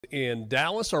In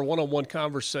Dallas, our one-on-one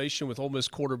conversation with Ole Miss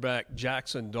quarterback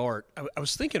Jaxson Dart. I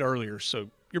was thinking earlier, so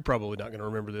you're probably not going to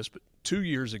remember this, but 2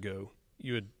 years ago,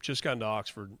 you had just gotten to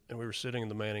Oxford, and we were sitting in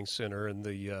the Manning Center in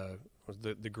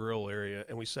the grill area,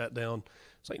 and we sat down.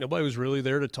 It's like nobody was really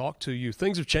there to talk to you.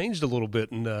 Things have changed a little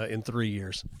bit in 3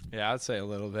 years. Yeah, I'd say a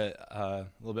little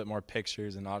bit more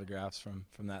pictures and autographs from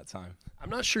that time. I'm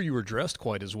not sure you were dressed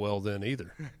quite as well then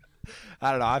either. I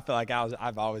don't know. I feel like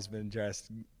I've always been dressed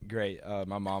great.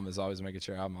 My mom is always making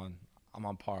sure I'm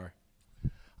on par.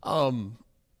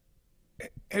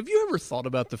 Have you ever thought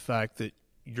about the fact that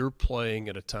you're playing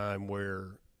at a time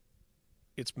where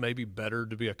it's maybe better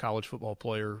to be a college football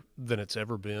player than it's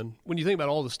ever been? When you think about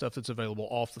all the stuff that's available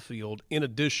off the field, in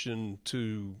addition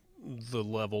to the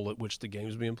level at which the game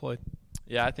is being played?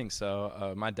 Yeah, I think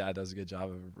so. My dad does a good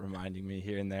job of reminding me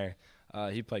here and there.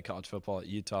 He played college football at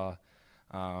Utah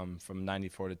from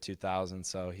 94 to 2000,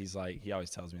 so he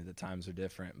always tells me the times are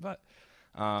different. But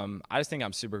I just think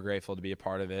I'm super grateful to be a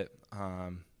part of it.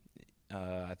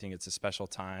 I think it's a special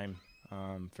time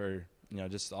for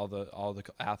just all the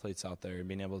athletes out there and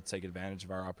being able to take advantage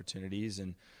of our opportunities.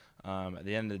 And at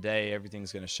the end of the day,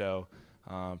 everything's going to show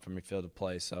from your field of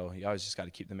play. So you always just got to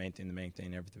keep the main thing.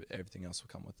 Everything else will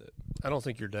come with it. I don't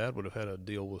think your dad would have had a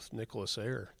deal with Nicholas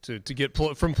Ayer to get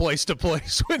from place to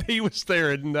place when he was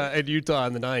there in Utah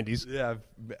in the 90s. Yeah,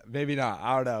 maybe not.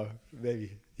 I don't know.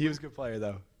 Maybe. He was a good player,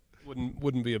 though.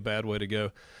 Wouldn't be a bad way to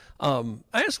go. I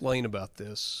asked Lane about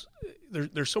this.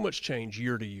 There's so much change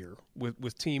year to year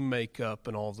with team makeup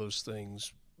and all of those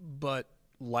things. But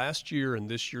last year and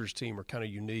this year's team are kind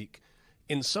of unique.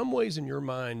 In some ways, in your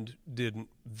mind, did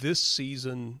this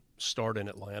season start in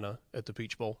Atlanta at the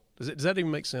Peach Bowl? Does that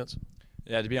even make sense?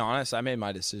 Yeah, to be honest, I made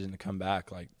my decision to come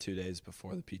back like 2 days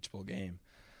before the Peach Bowl game.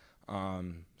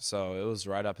 So it was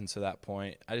right up until that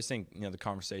point. I just think, the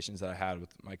conversations that I had with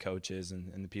my coaches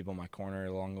and the people in my corner,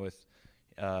 along with,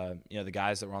 the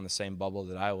guys that were on the same bubble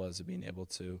that I was, of being able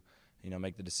to,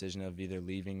 make the decision of either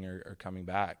leaving or coming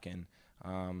back. And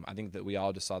I think that we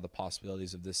all just saw the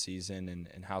possibilities of this season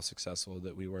and how successful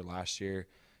that we were last year.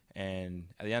 And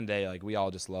at the end of the day, we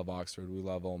all just love Oxford. We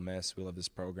love Ole Miss. We love this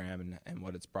program and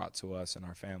what it's brought to us and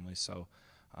our families. So,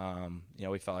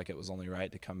 we felt like it was only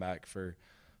right to come back for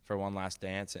one last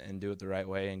dance and do it the right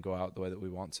way and go out the way that we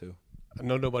want to. I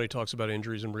know nobody talks about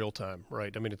injuries in real time,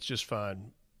 right? I mean, it's just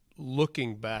fine.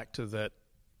 Looking back to that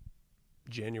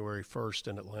January 1st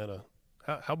in Atlanta,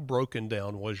 how broken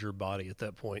down was your body at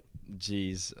that point?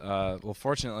 Geez. Well,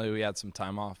 fortunately, we had some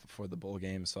time off before the bowl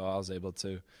game, so I was able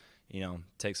to,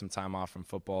 take some time off from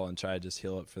football and try to just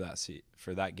heal up for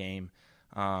that game.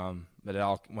 But it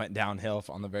all went downhill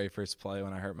on the very first play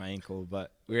when I hurt my ankle.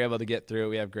 But we were able to get through it.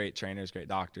 We have great trainers, great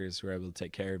doctors who were able to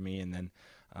take care of me. And then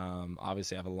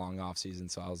obviously I have a long off season,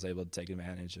 so I was able to take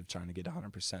advantage of trying to get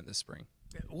 100% this spring.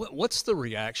 What's the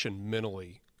reaction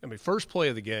mentally? I mean, first play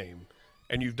of the game,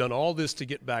 and you've done all this to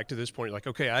get back to this point. You're like,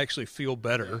 okay, I actually feel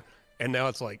better. And now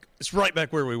it's like it's right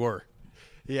back where we were.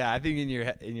 Yeah, I think in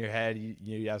your head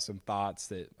you have some thoughts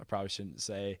that I probably shouldn't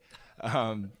say.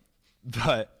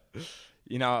 But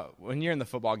when you're in the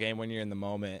football game, when you're in the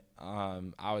moment, I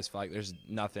always feel like there's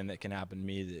nothing that can happen to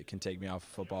me that can take me off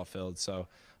the football field. So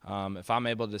if I'm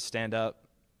able to stand up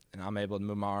and I'm able to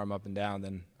move my arm up and down,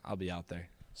 then I'll be out there.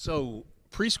 So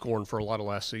Prescorn for a lot of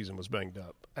last season was banged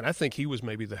up, and I think he was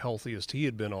maybe the healthiest he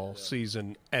had been all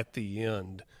season at the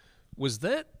end. Was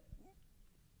that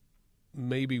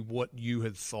maybe what you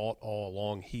had thought all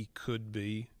along he could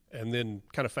be? And then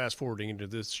kind of fast forwarding into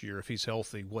this year, if he's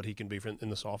healthy, what he can be in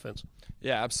this offense?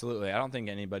 Yeah, absolutely. I don't think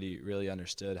anybody really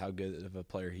understood how good of a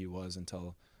player he was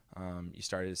until you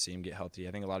started to see him get healthy.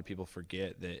 I think a lot of people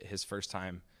forget that his first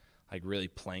time really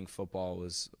playing football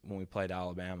was when we played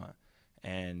Alabama.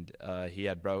 And he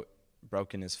had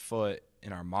broken his foot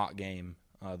in our mock game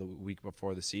the week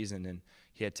before the season, and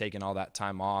he had taken all that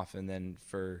time off. And then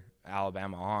for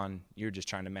Alabama on, you're just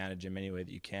trying to manage him any way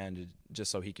that you can just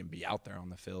so he can be out there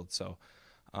on the field. So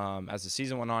as the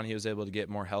season went on, he was able to get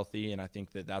more healthy, and I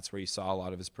think that that's where you saw a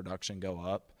lot of his production go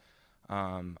up.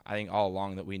 I think all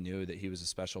along that we knew that he was a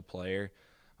special player,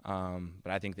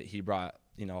 but I think that he brought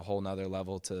a whole nother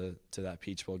level to that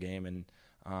Peach Bowl game, and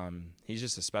he's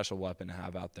just a special weapon to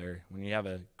have out there. When you have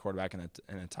a quarterback and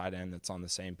a tight end that's on the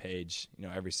same page,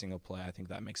 every single play, I think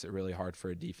that makes it really hard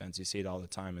for a defense. You see it all the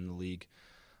time in the league,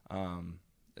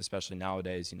 especially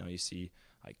nowadays. You see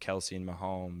like Kelsey and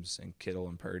Mahomes and Kittle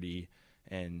and Purdy,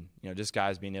 and just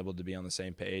guys being able to be on the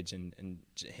same page, and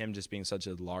him just being such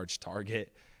a large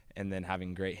target, and then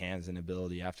having great hands and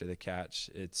ability after the catch.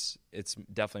 It's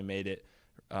definitely made it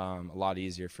a lot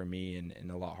easier for me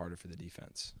and a lot harder for the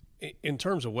defense. In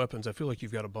terms of weapons, I feel like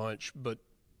you've got a bunch, but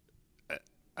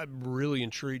I'm really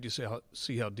intrigued to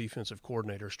see how defensive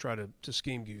coordinators try to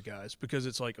scheme you guys, because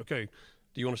it's like, okay,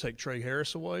 do you want to take Trey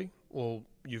Harris away? Well,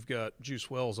 you've got Juice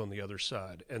Wells on the other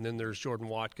side. And then there's Jordan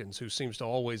Watkins, who seems to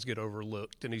always get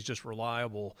overlooked, and he's just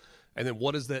reliable. And then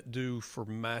what does that do for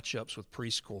matchups with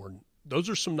Prescorn? Those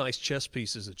are some nice chess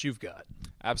pieces that you've got.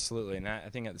 Absolutely. And I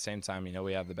think at the same time,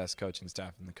 we have the best coaching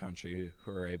staff in the country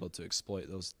who are able to exploit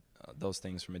those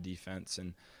things from a defense.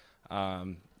 And,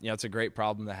 it's a great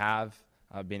problem to have,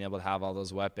 being able to have all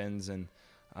those weapons. And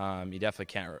you definitely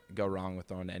can't go wrong with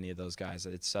throwing to any of those guys.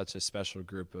 It's such a special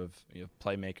group of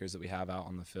playmakers that we have out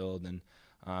on the field. And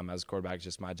as a quarterback, it's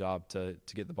just my job to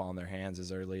get the ball in their hands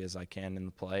as early as I can in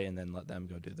the play and then let them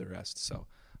go do the rest. So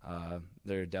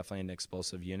they're definitely an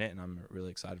explosive unit, and I'm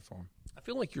really excited for them. I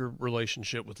feel like your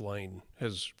relationship with Lane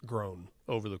has grown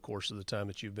over the course of the time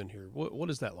that you've been here. What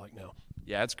is that like now?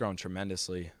 Yeah, it's grown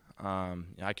tremendously.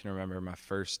 I can remember my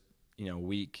first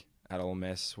week at Ole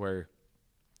Miss where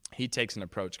he takes an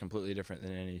approach completely different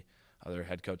than any other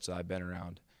head coach that I've been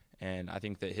around. And I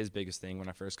think that his biggest thing when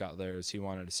I first got there is he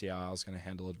wanted to see how I was going to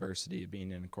handle adversity,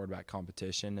 being in a quarterback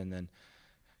competition, and then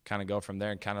kind of go from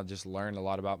there and kind of just learn a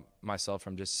lot about myself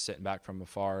from just sitting back from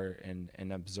afar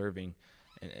and observing.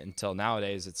 And until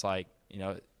nowadays, it's like,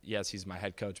 yes, he's my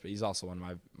head coach, but he's also one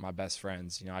of my best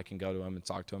friends. I can go to him and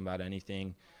talk to him about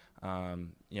anything.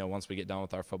 Once we get done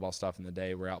with our football stuff in the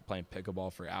day, we're out playing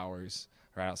pickleball for hours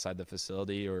right outside the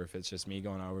facility, or if it's just me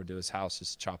going over to his house,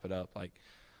 just chop it up. Like,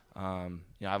 I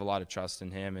have a lot of trust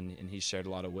in him, and he's shared a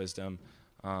lot of wisdom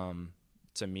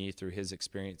to me through his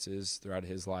experiences throughout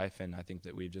his life, and I think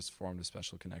that we've just formed a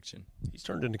special connection. He's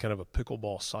turned into kind of a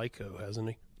pickleball psycho, hasn't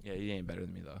he? Yeah, he ain't better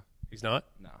than me, though. He's not?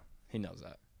 No, he knows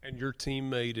that. And your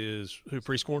teammate is who,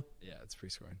 Prescorn? Yeah, it's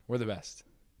Prescorn. We're the best.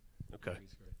 Okay.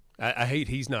 I hate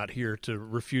he's not here to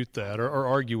refute that or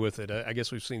argue with it. I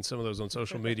guess we've seen some of those on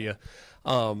social media.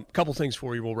 Couple things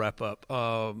for you. We'll wrap up.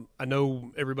 I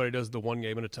know everybody does the one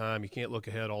game at a time. You can't look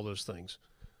ahead, all those things.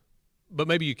 But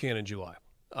maybe you can in July.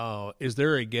 Is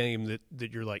there a game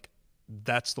that you're like,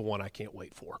 that's the one I can't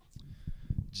wait for?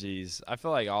 Geez, I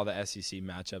feel like all the SEC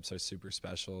matchups are super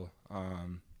special.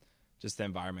 Just the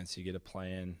environments you get to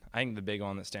play in. I think the big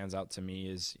one that stands out to me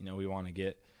is, we want to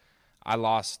get – I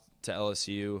lost to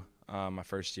LSU my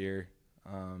first year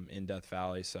in Death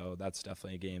Valley, so that's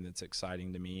definitely a game that's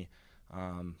exciting to me.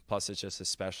 Plus, it's just a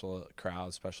special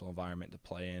crowd, special environment to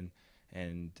play in,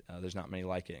 and there's not many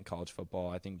like it in college football.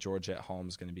 I think Georgia at home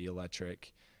is going to be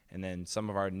electric. And then some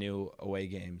of our new away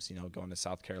games, going to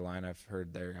South Carolina, I've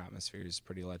heard their atmosphere is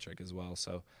pretty electric as well.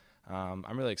 So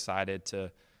I'm really excited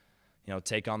to,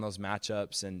 take on those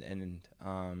matchups and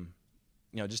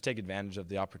just take advantage of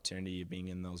the opportunity of being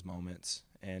in those moments.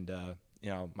 And,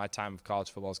 my time of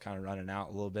college football is kind of running out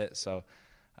a little bit. So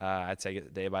I take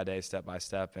it day by day, step by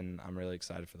step, and I'm really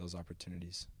excited for those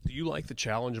opportunities. Do you like the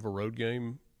challenge of a road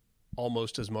game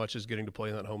almost as much as getting to play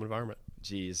in that home environment?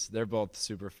 Geez, they're both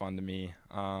super fun to me.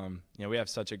 We have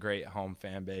such a great home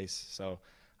fan base. So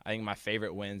I think my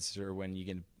favorite wins are when you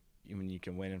can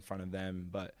win in front of them.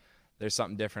 But there's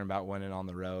something different about winning on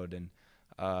the road and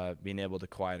being able to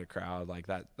quiet a crowd, like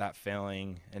that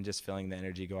feeling and just feeling the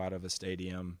energy go out of a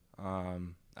stadium.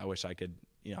 I wish I could,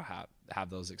 have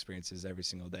those experiences every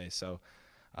single day. So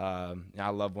I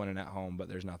love winning at home, but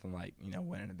there's nothing like,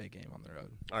 winning a big game on the road.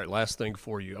 All right, last thing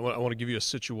for you. I want to give you a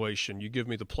situation. You give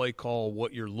me the play call,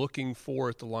 what you're looking for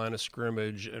at the line of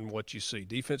scrimmage, and what you see.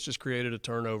 Defense just created a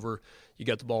turnover. You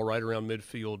got the ball right around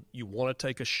midfield. You want to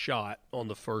take a shot on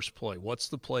the first play. What's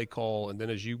the play call? And then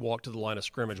as you walk to the line of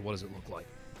scrimmage, what does it look like?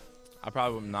 I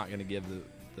probably am not going to give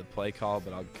the play call,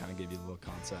 but I'll kind of give you the little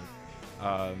concept.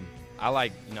 I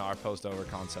like, our post-over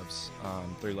concepts,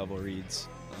 3-level reads.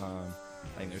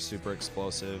 I think they're super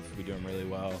explosive. We do them really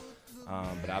well.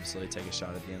 But absolutely take a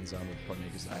shot at the end zone with the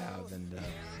playmakers that I have and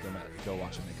go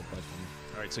watch them make a play for me.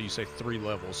 All right, so you say 3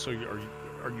 levels. So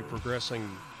are you progressing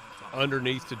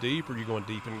underneath to deep, or are you going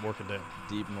deep and working down?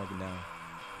 Deep and working down.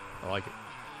 I like it.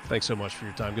 Thanks so much for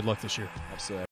your time. Good luck this year. Absolutely.